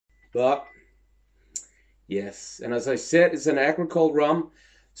But yes, and as I said, it's an agricole rum,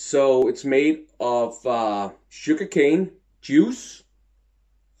 so it's made of sugarcane juice.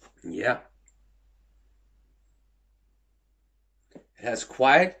 Yeah, it has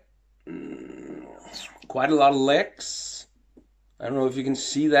quite a lot of legs. I don't know if you can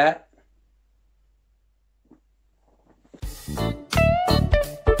see that.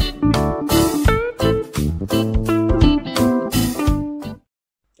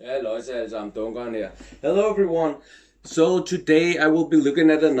 Hello, I'm Dunkeren here. Hello everyone. So today I will be looking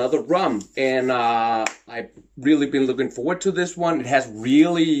at another rum, and I've really been looking forward to this one. It has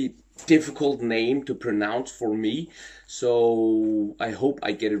really difficult name to pronounce for me, so I hope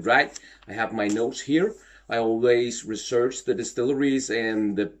I get it right. I have my notes here. I always research the distilleries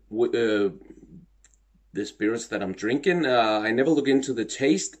and the spirits that I'm drinking. I never look into the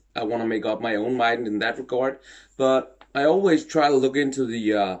taste. I want to make up my own mind in that regard, but I always try to look into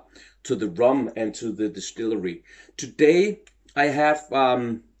the rum and to the distillery. Today I have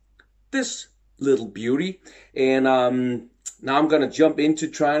this little beauty, and now I'm gonna jump into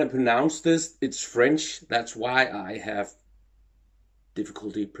trying to pronounce this. It's French, that's why I have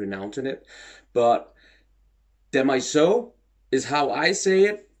difficulty pronouncing it. But Damoiseau is how I say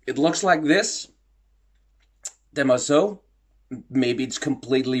it. It looks like this. Damoiseau. Maybe it's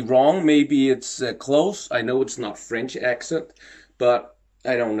completely wrong. Maybe it's close. I know it's not French accent, but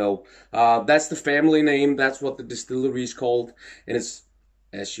I don't know. That's the family name. That's what the distillery is called. And it's,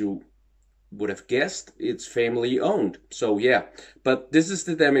 as you would have guessed, it's family owned. So yeah, but this is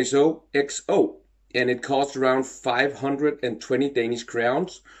the Damoiseau XO, and it costs around 520 Danish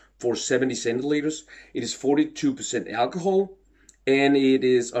crowns for 70 centiliters. It is 42% alcohol. And it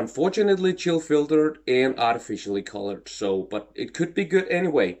is unfortunately chill filtered and artificially colored. So, but it could be good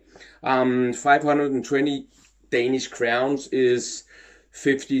anyway. 520 Danish crowns is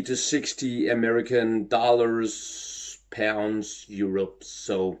 50 to 60 American dollars, pounds, euros.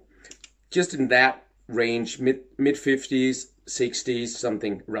 So just in that range, mid 50s, 60s,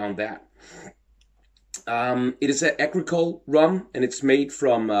 something around that. It is an agricole rum, and it's made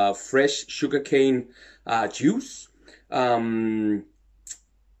from fresh sugarcane juice. And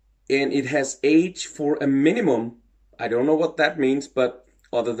it has aged for a minimum. I don't know what that means, but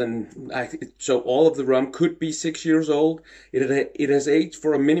other than so all of the rum could be 6 years old. It has aged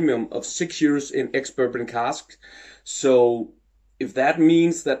for a minimum of 6 years in ex-bourbon casks. So if that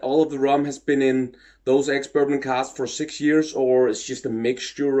means that all of the rum has been in those ex-bourbon casks for 6 years, or it's just a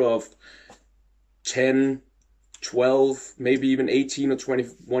mixture of 10, 12, maybe even 18 or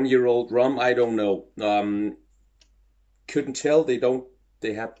 21-year-old rum, I don't know. Couldn't tell.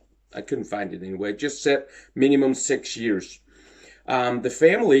 I couldn't find it anyway. It just said minimum 6 years. The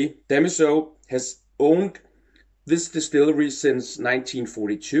family, Damoiseau, has owned this distillery since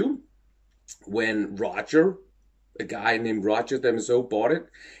 1942, when a guy named Roger Damoiseau, bought it.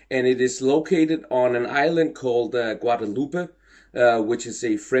 And it is located on an island called Guadeloupe, which is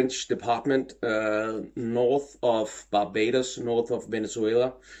a French department north of Barbados, north of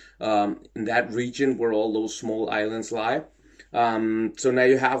Venezuela, in that region where all those small islands lie. So now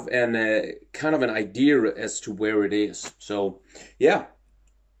you have an kind of an idea as to where it is. So yeah,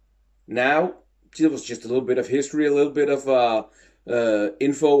 now it was just a little bit of history, a little bit of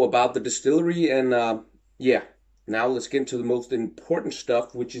info about the distillery, and yeah. Now let's get into the most important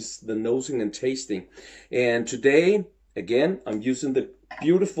stuff, which is the nosing and tasting. And today, again, I'm using the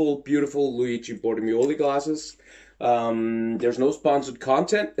beautiful, beautiful Luigi Bormioli glasses. There's no sponsored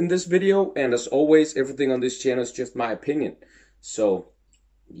content in this video, and as always, everything on this channel is just my opinion. So,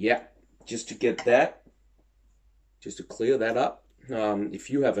 yeah, just to get that, just to clear that up. If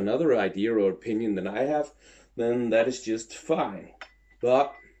you have another idea or opinion than I have, then that is just fine.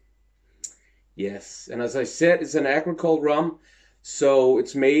 But yes, and as I said, it's an agricole rum, so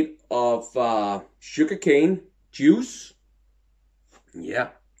it's made of sugarcane juice. Yeah.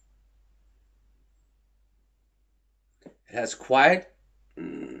 It has quite a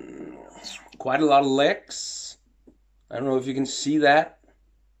lot of legs. I don't know if you can see that.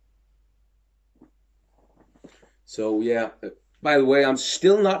 So yeah, by the way, I'm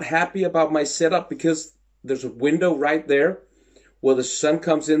still not happy about my setup because there's a window right there where the sun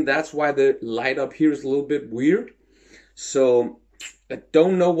comes in. That's why the light up here is a little bit weird. So I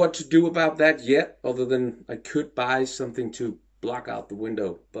don't know what to do about that yet, other than I could buy something to block out the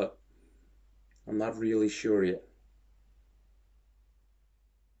window, but I'm not really sure yet.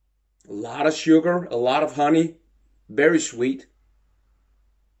 A lot of sugar, a lot of honey, very sweet.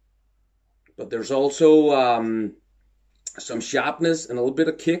 But there's also some sharpness and a little bit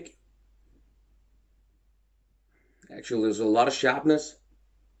of kick. Actually, there's a lot of sharpness.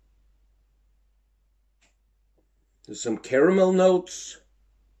 There's some caramel notes.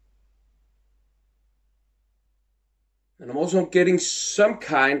 And I'm also getting some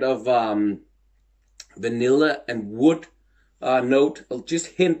kind of vanilla and wood note, just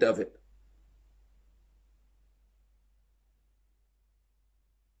hint of it.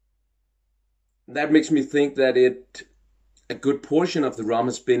 That makes me think that a good portion of the rum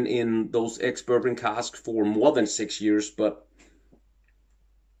has been in those ex-bourbon casks for more than 6 years, but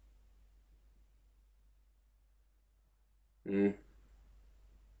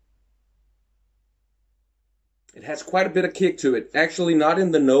it has quite a bit of kick to it. Actually, not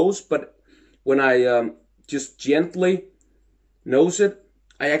in the nose, but when I just gently nose it,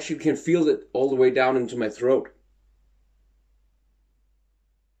 I actually can feel it all the way down into my throat.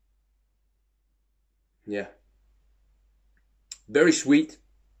 Yeah. Very sweet,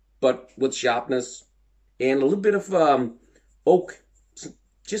 but with sharpness and a little bit of oak.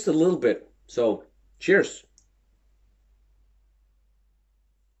 Just a little bit. So, cheers.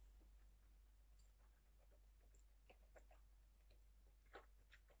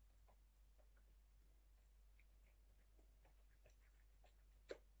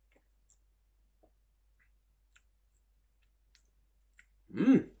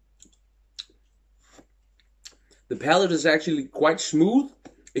 The palate is actually quite smooth,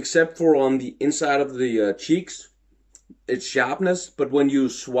 except for on the inside of the cheeks. It's sharpness, but when you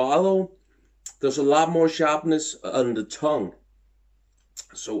swallow, there's a lot more sharpness on the tongue.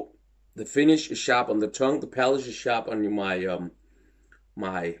 So the finish is sharp on the tongue. The palate is sharp on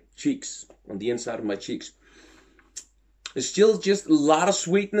my cheeks, on the inside of my cheeks. It's still just a lot of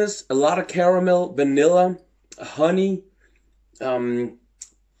sweetness, a lot of caramel, vanilla, honey. But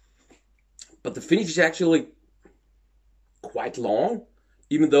the finish is actually quite long,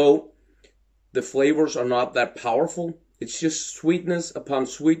 even though the flavors are not that powerful. It's just sweetness upon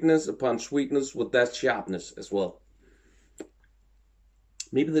sweetness upon sweetness with that sharpness as well.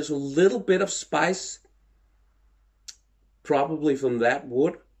 Maybe there's a little bit of spice, probably from that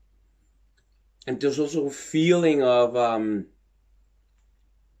wood. And there's also a feeling of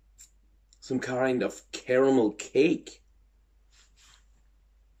some kind of caramel cake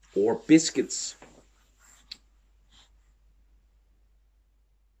or biscuits.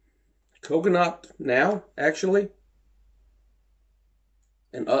 Coconut now, actually.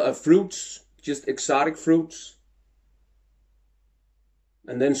 And fruits, just exotic fruits.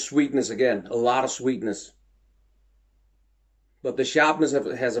 And then sweetness again, a lot of sweetness. But the sharpness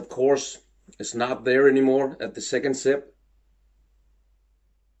has, of course, it's not there anymore at the second sip.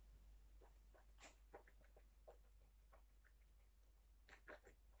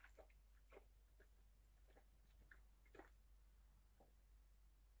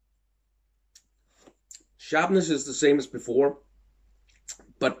 Sharpness is the same as before,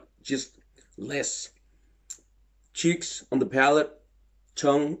 but just less. Cheeks on the palate,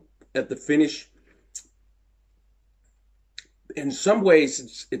 tongue at the finish. In some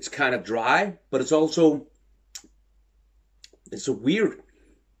ways, it's kind of dry, but it's also, it's so weird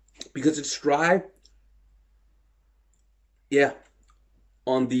because it's dry. Yeah,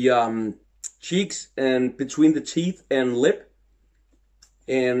 on the cheeks and between the teeth and lip,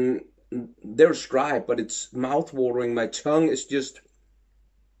 and there's dry, but it's mouth-watering. My tongue is just,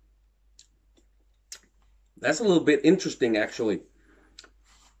 that's a little bit interesting actually.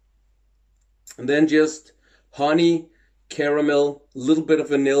 And then just honey, caramel, a little bit of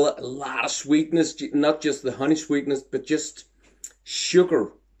vanilla, a lot of sweetness, not just the honey sweetness, but just sugary.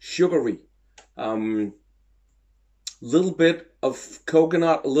 Little bit of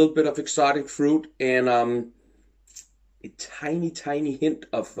coconut, a little bit of exotic fruit, and a tiny hint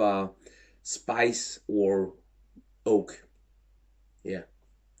of spice or oak. Yeah,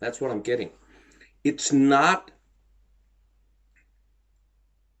 that's what I'm getting. It's not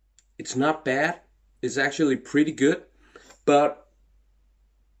bad. It's actually pretty good, but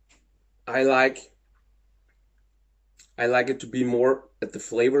I like it to be more, at the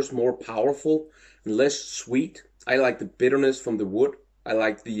flavors more powerful and less sweet. I like the bitterness from the wood. I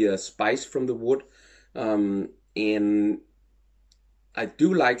like the spice from the wood, and I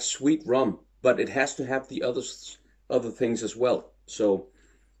do like sweet rum, but it has to have the other things as well. So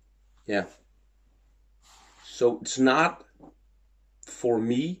yeah. So it's not for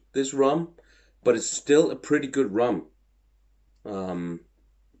me, this rum, but it's still a pretty good rum.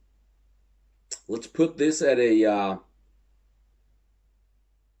 Let's put this at a,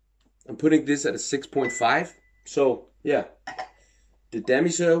 I'm putting this at a 6.5. So yeah, the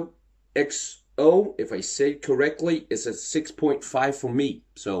Damoiseau XO, if I say it correctly, is a 6.5 for me.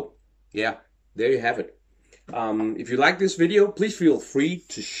 So yeah, there you have it. If you like this video, please feel free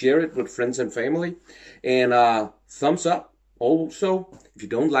to share it with friends and family. And thumbs up. Also, if you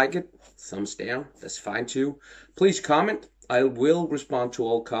don't like it, thumbs down. That's fine too. Please comment. I will respond to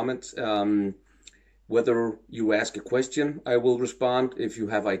all comments. Whether you ask a question, I will respond. If you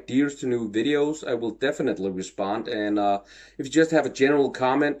have ideas to new videos, I will definitely respond. And if you just have a general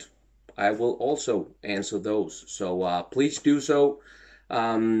comment, I will also answer those. So please do so.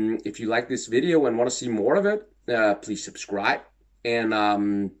 If you like this video and want to see more of it, please subscribe.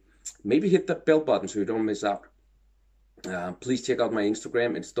 And maybe hit that bell button so you don't miss out. Please check out my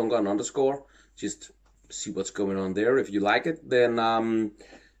Instagram. It's Dunkeren_. Just see what's going on there. If you like it, then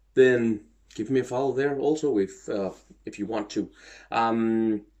give me a follow there also if you want to.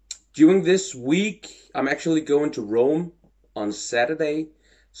 During this week, I'm actually going to Rome on Saturday,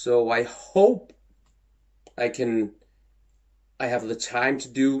 so I hope I have the time to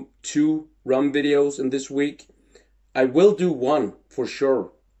do 2 rum videos in this week. I will do one for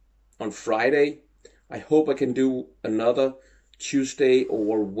sure on Friday. I hope I can do another Tuesday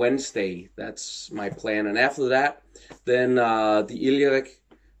or Wednesday. That's my plan. And after that, then the Illyric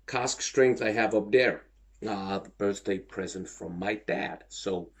cask strength I have up there. The birthday present from my dad.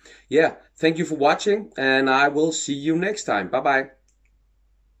 So yeah, thank you for watching, and I will see you next time. Bye bye.